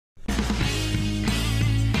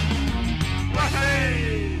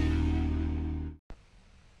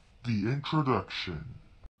movie introduction.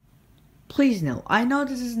 Please note, I know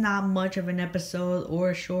this is not much of an episode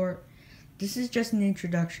or a short. This is just an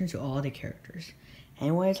introduction to all the characters.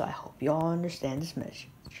 Anyways, I hope you all understand this message.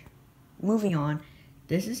 Moving on,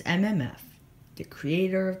 this is MMF, the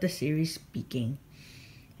creator of the series speaking.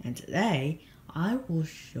 And today, I will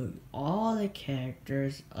show you all the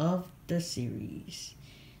characters of the series.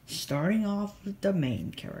 Starting off with the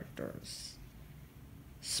main characters.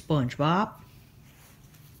 SpongeBob,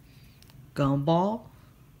 Gumball,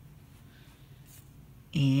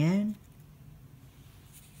 and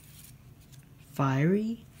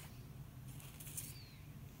Fiery,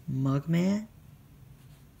 Mugman,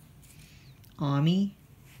 Ami,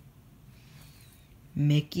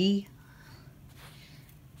 Mickey,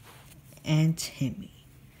 and Timmy.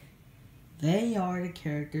 They are the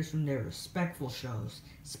characters from their respectful shows: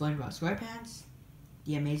 SpongeBob SquarePants,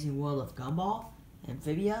 The Amazing World of Gumball,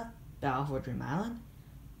 Amphibia, Battle for Dream Island,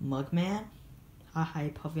 Mugman,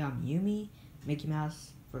 Hi Puffy Yumi, Mickey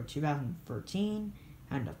Mouse for 2013,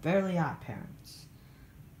 and The Fairly Odd Parents.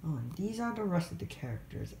 Oh, and these are the rest of the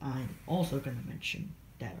characters I'm also going to mention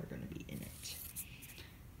that are going to be in it.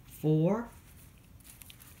 4.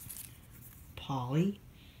 Polly,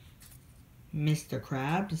 Mr.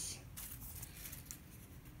 Krabs,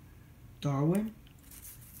 Darwin,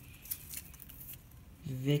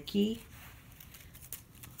 Vicky,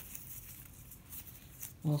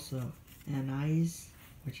 also Anais,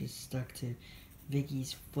 which is stuck to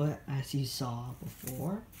Vicky's foot as you saw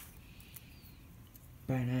before,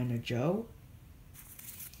 Banana Joe,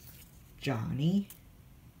 Johnny,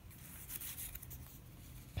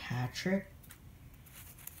 Patrick,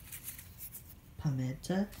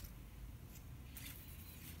 Pimenta,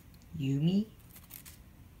 Yumi,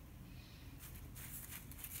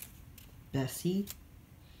 Bessie,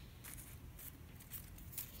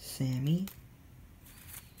 Sammy,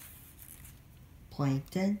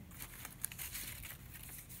 Plankton,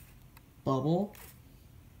 Bubble,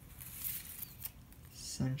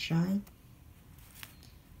 Sunshine,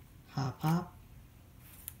 Hop Hop,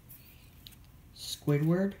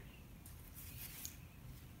 Squidward,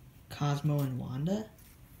 Cosmo and Wanda,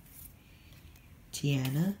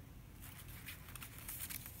 Tiana,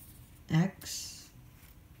 X,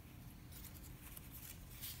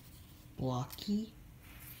 Blocky,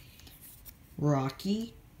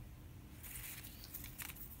 Rocky,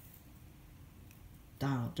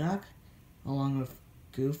 Donald Duck, along with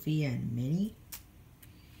Goofy and Minnie,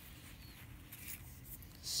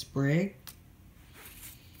 Sprig,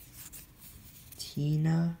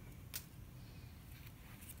 Tina,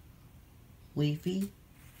 Leafy,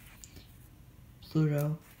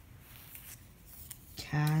 Pluto,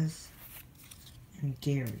 Kaz, and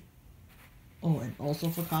Gary. Oh, and also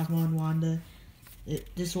for Cosmo and Wanda,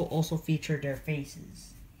 this will also feature their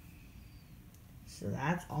faces. So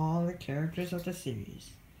that's all the characters of the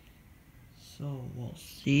series. So we'll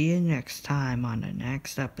see you next time on the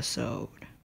next episode.